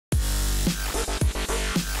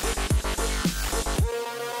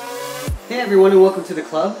Hey everyone and welcome to the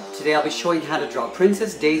club. Today I'll be showing you how to draw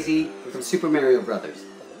Princess Daisy from Super Mario Brothers.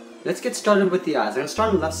 Let's get started with the eyes. I'm going to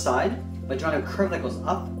start on the left side by drawing a curve that goes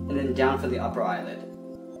up and then down for the upper eyelid.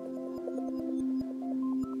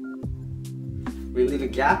 We're going to leave a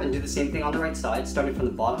gap and do the same thing on the right side, starting from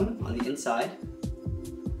the bottom on the inside.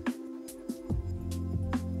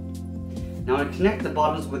 Now I'm going to connect the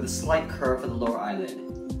bottoms with a slight curve for the lower eyelid.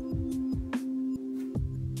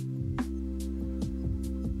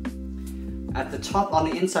 At the top on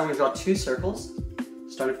the inside, we're going to draw two circles,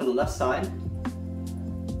 starting from the left side.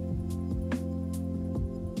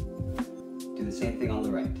 Do the same thing on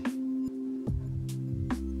the right.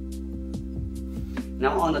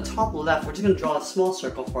 Now on the top left, we're just going to draw a small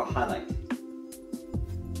circle for a highlight.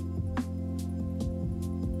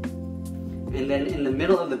 And then in the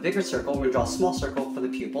middle of the bigger circle, we're going to draw a small circle for the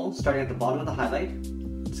pupil, starting at the bottom of the highlight.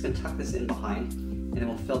 I'm just going to tuck this in behind, and then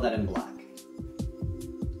we'll fill that in black.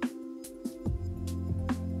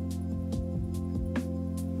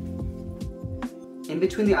 In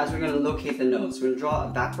between the eyes, we're going to locate the nose. We're going to draw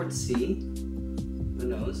a backward C, the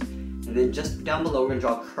nose, and then just down below, we're going to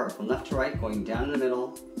draw a curve from left to right, going down in the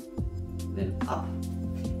middle, then up,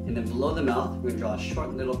 and then below the mouth, we're going to draw a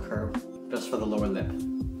short little curve just for the lower lip.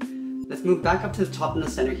 Let's move back up to the top in the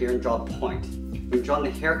center here and draw a point. We're drawing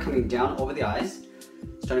the hair coming down over the eyes.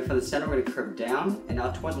 Starting from the center, we're going to curve down and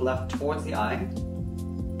out towards the left, towards the eye.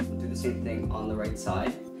 We'll do the same thing on the right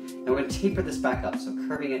side. And we're going to taper this back up, so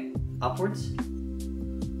curving it upwards.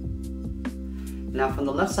 Now from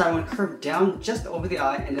the left side, I want to curve down just over the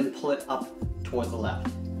eye and then pull it up towards the left.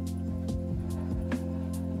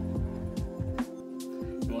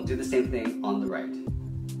 And we'll do the same thing on the right.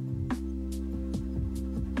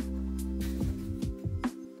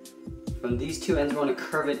 From these two ends, we want to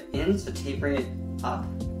curve it in, so tapering it up.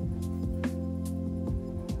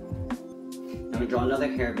 Now we draw another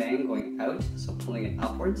hairband going out, so pulling it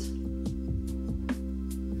upwards.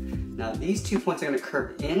 Now these 2 points are going to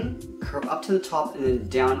curve in, curve up to the top, and then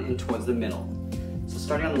down in towards the middle. So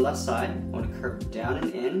starting on the left side, I want to curve down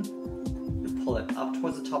and in, and pull it up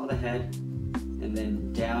towards the top of the head, and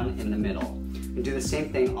then down in the middle. And do the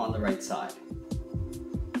same thing on the right side.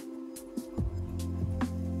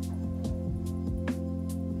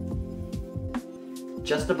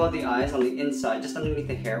 Just above the eyes on the inside, just underneath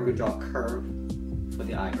the hair, we're going to draw a curve for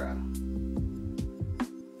the eyebrow.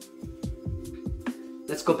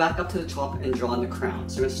 Let's go back up to the top and draw in the crown.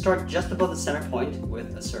 So we're going to start just above the center point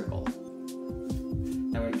with a circle.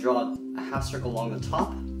 Now we're going to draw a half circle along the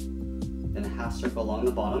top, then a half circle along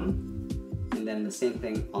the bottom, and then the same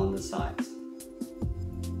thing on the sides.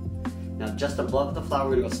 Now just above the flower,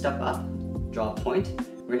 we're going to go step up, draw a point.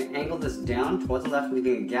 We're going to angle this down towards the left,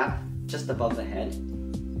 leaving a gap just above the head.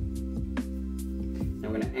 Now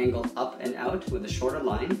we're going to angle up and out with a shorter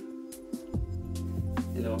line.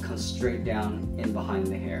 And then we'll come straight down in behind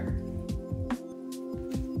the hair.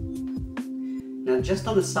 Now just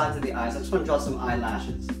on the sides of the eyes, I just want to draw some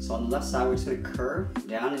eyelashes. So on the left side, we're just going to curve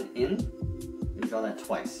down and in, and draw that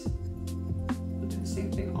twice. We'll do the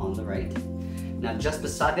same thing on the right. Now just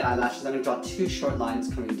beside the eyelashes, I'm going to draw two short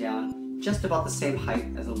lines coming down, just about the same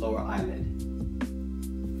height as the lower eyelid.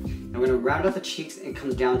 Now we're going to round out the cheeks and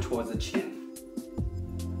come down towards the chin,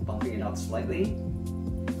 bumping it out slightly.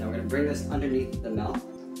 Now we're going to bring this underneath the mouth,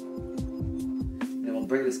 and then we'll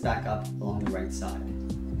bring this back up along the right side.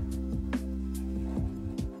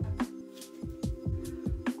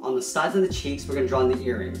 On the sides of the cheeks, we're going to draw in the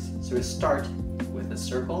earrings. So we're going to start with a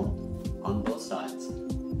circle on both sides.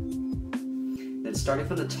 Then starting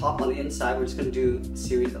from the top on the inside, we're just going to do a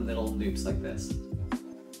series of little loops like this.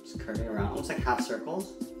 Just curving around, almost like half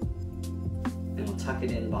circles. And we'll tuck it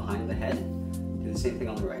in behind the head. Do the same thing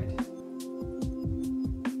on the right.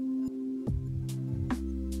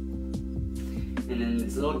 And then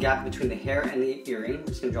there's a little gap between the hair and the earring. We're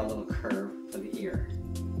just going to draw a little curve for the ear.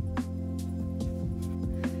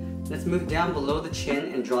 Let's move down below the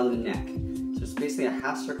chin and draw in the neck. So it's basically a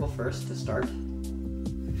half circle first to start.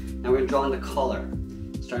 Now we're going to draw in the collar.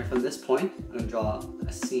 Starting from this point, I'm going to draw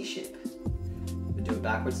a C shape. We'll do a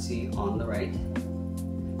backward C on the right.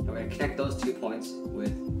 Now we're going to connect those 2 points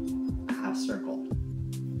with a half circle.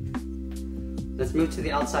 Let's move to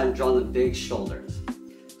the outside and draw in the big shoulders.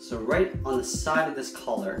 So right on the side of this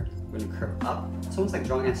collar, we're going to curve up. It's almost like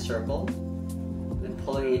drawing a circle, and then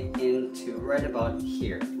pulling it into right about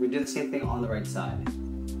here. We do the same thing on the right side.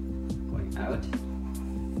 Going out,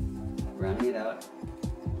 rounding it out,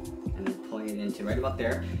 and then pulling it into right about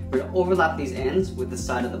there. We're going to overlap these ends with the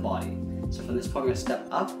side of the body. So from this point, we're going to step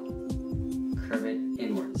up, curve it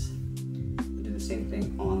inwards. We'll do the same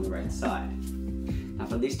thing on the right side. Now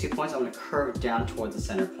from these 2 points, I'm going to curve down towards the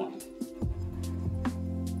center point.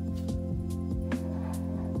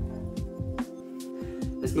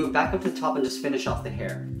 Let's move back up to the top and just finish off the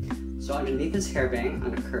hair. So underneath this hairbang, I'm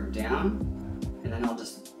going to curve down, and then I'll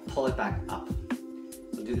just pull it back up.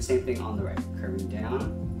 We'll do the same thing on the right, curving down,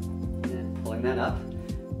 and then pulling that up.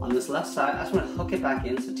 On this left side, I just want to hook it back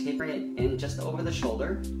in, so tapering it in just over the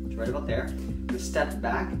shoulder, right about there. I'm going to step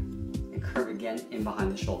back and curve again in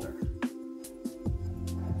behind the shoulder.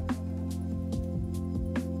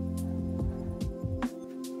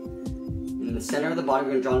 In the center of the body,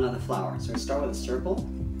 we're going to draw another flower. So we're going to start with a circle.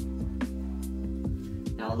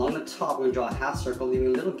 Now along the top, we're going to draw a half circle, leaving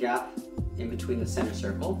a little gap in between the center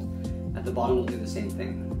circle. At the bottom, we'll do the same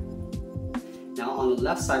thing. Now on the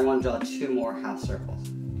left side, we want to draw 2 more half circles.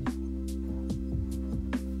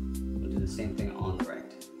 We'll do the same thing on the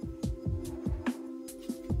right.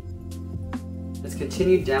 Let's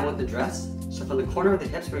continue down with the dress. So from the corner of the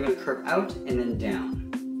hips, we're going to curve out and then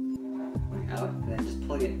down. Going out and then just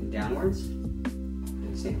pulling it downwards. Do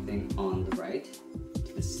the same thing on the right.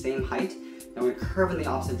 To the same height. Now we're going to curve in the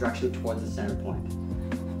opposite direction towards the center point.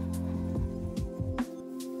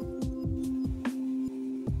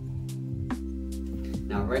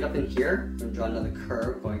 Now right up in here, we're going to draw another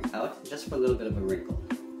curve going out just for a little bit of a wrinkle.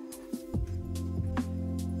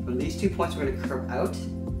 From these 2 points, we're going to curve out,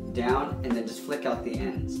 down, and then just flick out the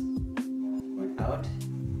ends. Going out,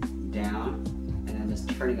 down, and then just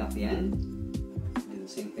turning up the end. Do the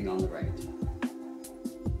same thing on the right.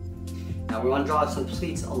 Now we want to draw some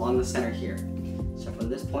pleats along the center here. So from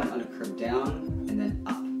this point, I'm going to curve down and then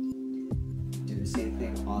up. Do the same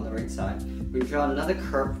thing on the right side. We draw another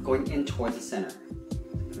curve going in towards the center.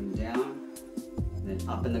 Coming down, and then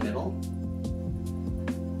up in the middle.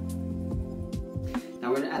 Now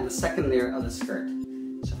we're going to add the second layer of the skirt.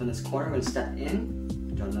 So from this corner, we're going to step in,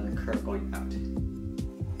 draw another curve going out.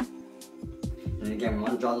 And again, we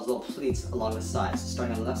want to draw those little pleats along the sides. So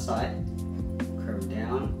starting on the left side, curve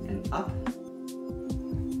down and up.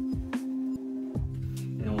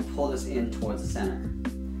 And then we'll pull this in towards the center.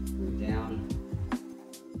 Curve down,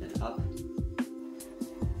 then up.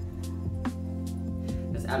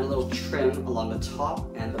 Let's add a little trim along the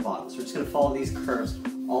top and the bottom. So we're just going to follow these curves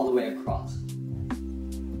all the way across.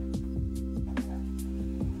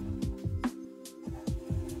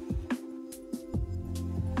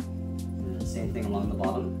 Same thing along the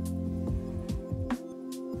bottom.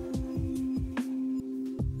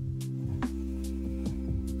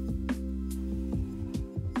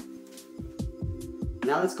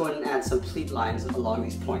 Now let's go ahead and add some pleat lines along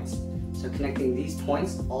these points. So connecting these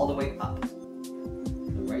points all the way up. So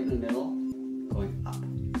right in the middle, going up.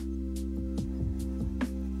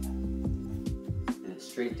 And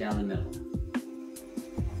straight down the middle.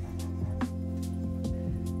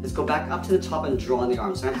 Let's go back up to the top and draw on the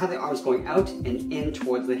arms. So I have the arms going out and in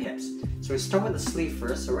towards the hips. So we start with the sleeve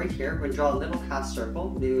first. So right here, we're going to draw a little half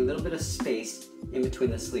circle, leaving a little bit of space in between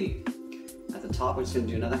the sleeve. At the top, we're just going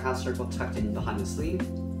to do another half circle tucked in behind the sleeve.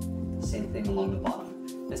 Same thing along the bottom.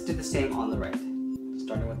 Let's do the same on the right.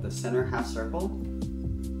 Starting with the center half circle,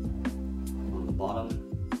 on the bottom,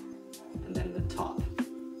 and then the top.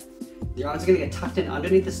 The arms are going to get tucked in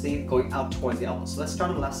underneath the sleeve, going out towards the elbow. So let's start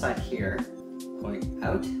on the left side here. Going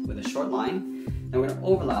out with a short line. Now we're going to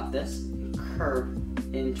overlap this and curve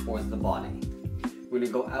in towards the body. We're going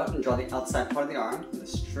to go out and draw the outside part of the arm with a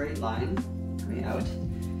straight line coming out.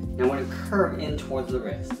 Now we're going to curve in towards the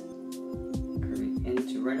wrist. Curving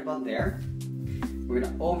into right about there. We're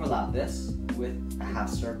going to overlap this with a half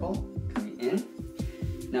circle coming in.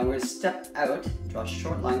 Now we're going to step out, draw a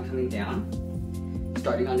short line coming down.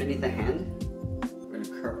 Starting underneath the hand, we're going to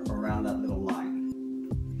curve around that little line.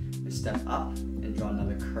 Step up and draw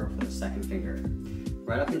another curve for the second finger.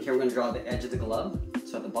 Right up in here, we're going to draw the edge of the glove.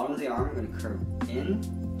 So at the bottom of the arm, we're going to curve in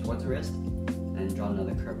towards the wrist and draw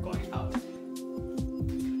another curve going out.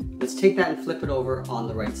 Let's take that and flip it over on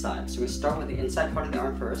the right side. So we're going to start with the inside part of the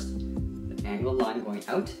arm first, the angled line going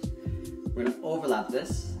out. We're going to overlap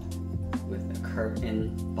this with a curve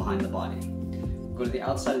in behind the body. Go to the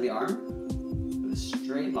outside of the arm with a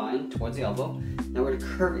straight line towards the elbow. Now we're going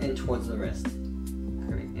to curve in towards the wrist.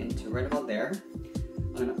 Curving into right about there.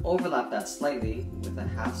 I'm going to overlap that slightly with a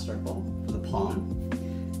half circle for the palm.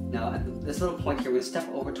 Now at this little point here, we're going to step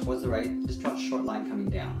over towards the right, just draw a short line coming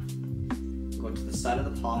down. Go to the side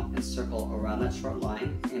of the palm and circle around that short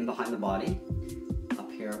line in behind the body.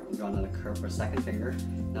 Up here, we'll draw another curve for a second finger.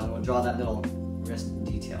 Now we'll draw that little wrist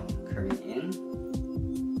detail, curving in,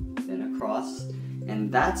 then across,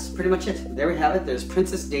 and that's pretty much it. There we have it. There's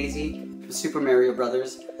Princess Daisy from Super Mario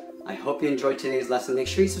Brothers. I hope you enjoyed today's lesson. Make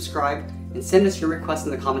sure you subscribe and send us your requests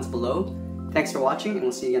in the comments below. Thanks for watching, and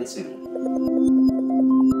we'll see you again soon.